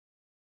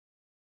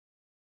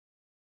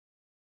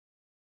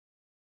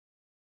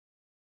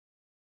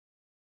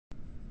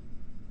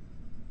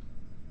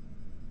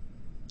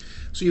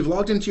So you've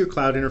logged into your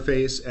cloud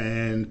interface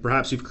and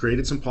perhaps you've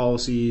created some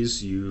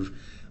policies, you've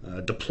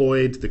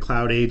deployed the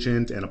cloud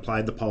agent and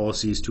applied the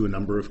policies to a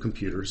number of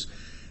computers.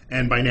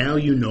 And by now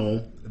you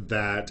know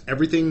that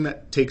everything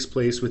that takes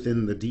place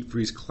within the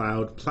DeepFreeze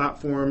Cloud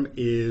platform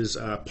is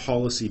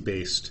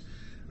policy-based.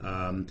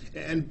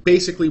 And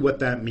basically what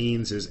that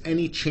means is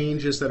any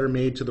changes that are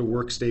made to the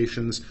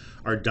workstations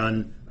are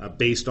done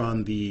based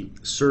on the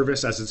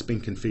service as it's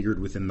been configured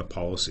within the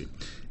policy.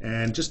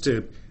 And just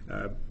to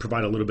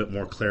provide a little bit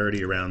more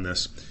clarity around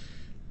this,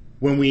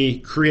 when we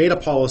create a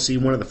policy,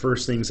 one of the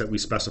first things that we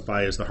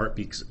specify is the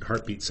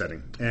heartbeat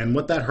setting. And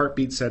what that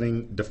heartbeat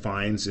setting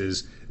defines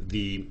is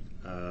the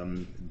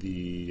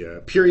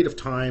period of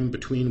time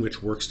between which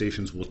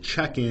workstations will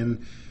check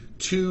in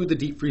to the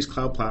DeepFreeze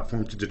Cloud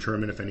platform to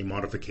determine if any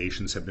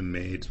modifications have been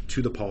made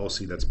to the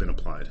policy that's been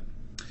applied.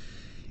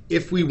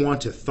 If we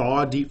want to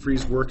thaw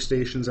DeepFreeze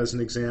workstations, as an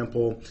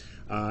example,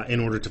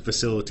 in order to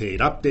facilitate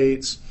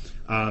updates,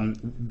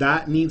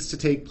 that needs to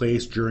take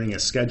place during a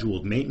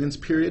scheduled maintenance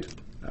period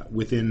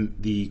within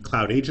the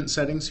cloud agent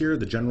settings here,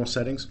 the general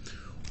settings,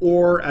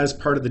 or as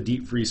part of the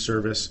DeepFreeze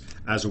service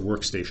as a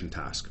workstation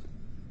task.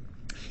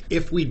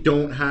 If we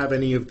don't have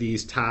any of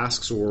these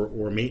tasks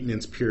or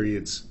maintenance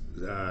periods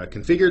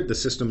configured, the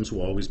systems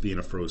will always be in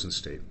a frozen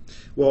state.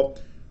 Well,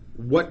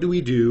 what do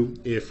we do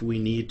if we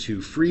need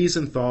to freeze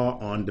and thaw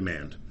on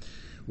demand?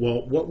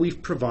 Well, what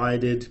we've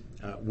provided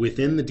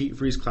within the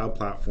DeepFreeze Cloud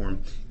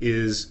platform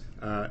is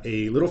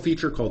a little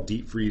feature called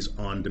DeepFreeze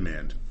On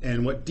Demand.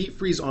 And what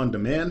DeepFreeze On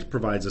Demand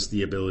provides us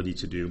the ability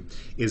to do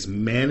is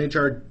manage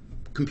our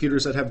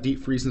computers that have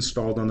DeepFreeze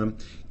installed on them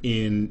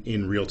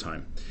in real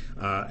time.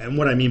 And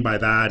what I mean by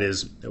that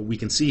is we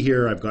can see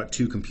here I've got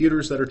two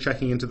computers that are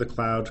checking into the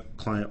cloud,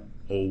 client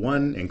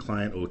 01 and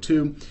client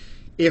 02.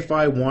 If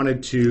I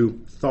wanted to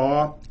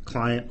thaw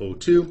client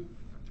 02,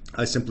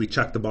 I simply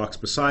check the box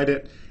beside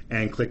it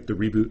and click the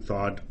reboot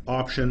thawed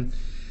option.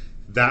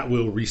 That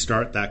will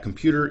restart that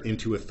computer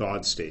into a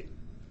thawed state.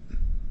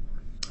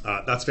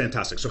 That's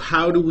fantastic. So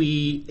how do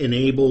we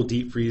enable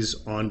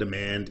DeepFreeze On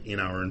Demand in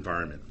our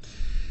environment?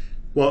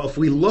 Well, if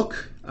we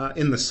look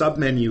in the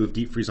submenu of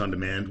DeepFreeze On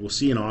Demand, we'll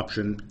see an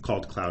option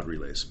called Cloud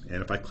Relays.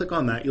 And if I click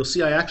on that, you'll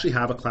see I actually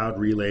have a Cloud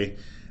Relay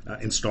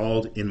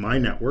installed in my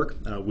network,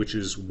 which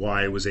is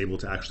why I was able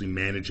to actually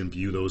manage and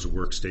view those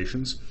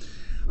workstations.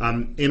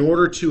 In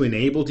order to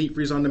enable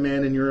DeepFreeze On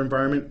Demand in your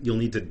environment, you'll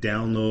need to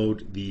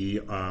download the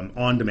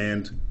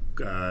on-demand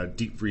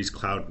DeepFreeze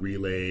Cloud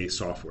Relay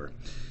software.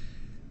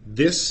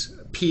 This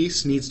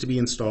piece needs to be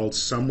installed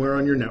somewhere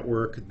on your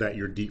network that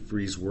your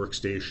DeepFreeze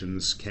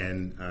workstations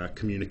can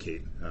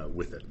communicate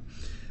with it.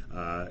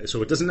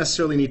 So it doesn't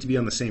necessarily need to be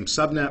on the same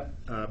subnet,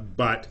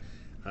 but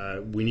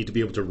we need to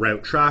be able to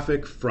route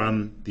traffic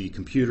from the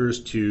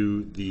computers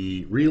to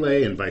the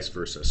relay and vice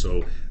versa.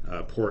 So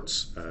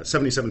ports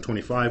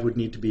 7725 would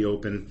need to be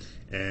open,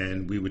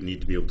 and we would need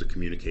to be able to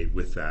communicate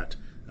with that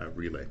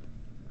relay.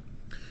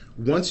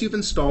 Once you've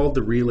installed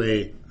the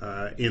relay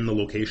in the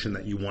location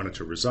that you want it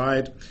to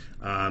reside,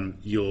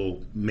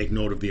 you'll make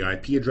note of the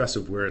IP address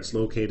of where it's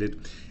located.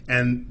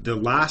 And the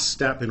last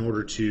step in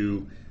order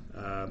to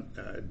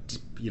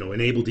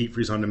enable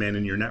DeepFreeze On Demand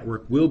in your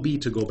network will be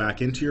to go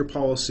back into your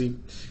policy,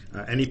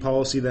 any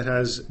policy that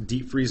has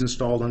DeepFreeze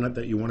installed on it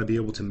that you want to be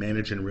able to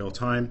manage in real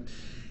time,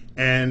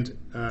 and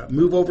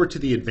move over to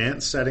the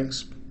advanced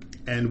settings.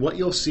 And what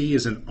you'll see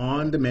is an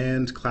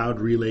on-demand cloud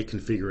relay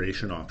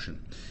configuration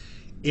option.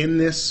 In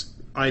this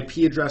IP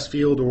address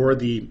field or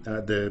the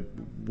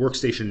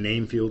workstation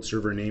name field,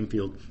 server name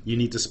field, you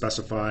need to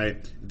specify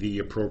the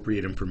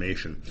appropriate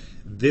information.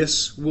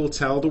 This will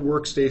tell the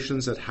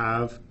workstations that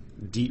have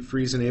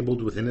DeepFreeze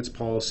enabled within its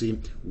policy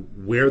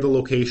where the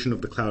location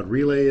of the cloud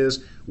relay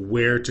is,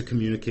 where to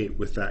communicate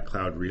with that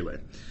cloud relay.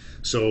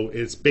 So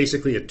it's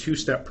basically a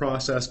two-step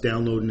process: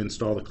 download and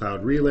install the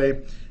cloud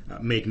relay,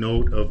 make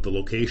note of the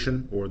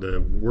location or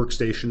the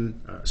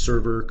workstation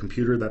server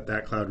computer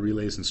that cloud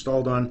relay is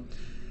installed on,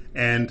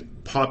 and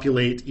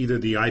populate either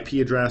the IP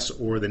address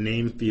or the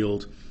name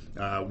field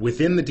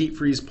within the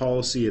DeepFreeze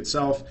policy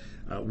itself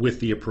with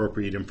the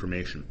appropriate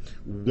information.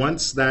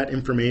 Once that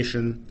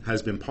information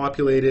has been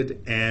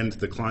populated and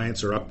the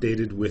clients are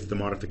updated with the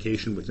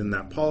modification within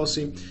that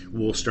policy,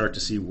 we'll start to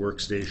see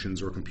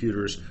workstations or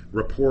computers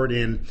report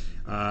in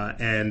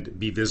and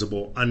be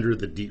visible under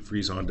the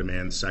DeepFreeze On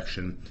Demand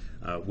section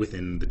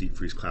within the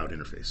DeepFreeze Cloud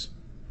interface.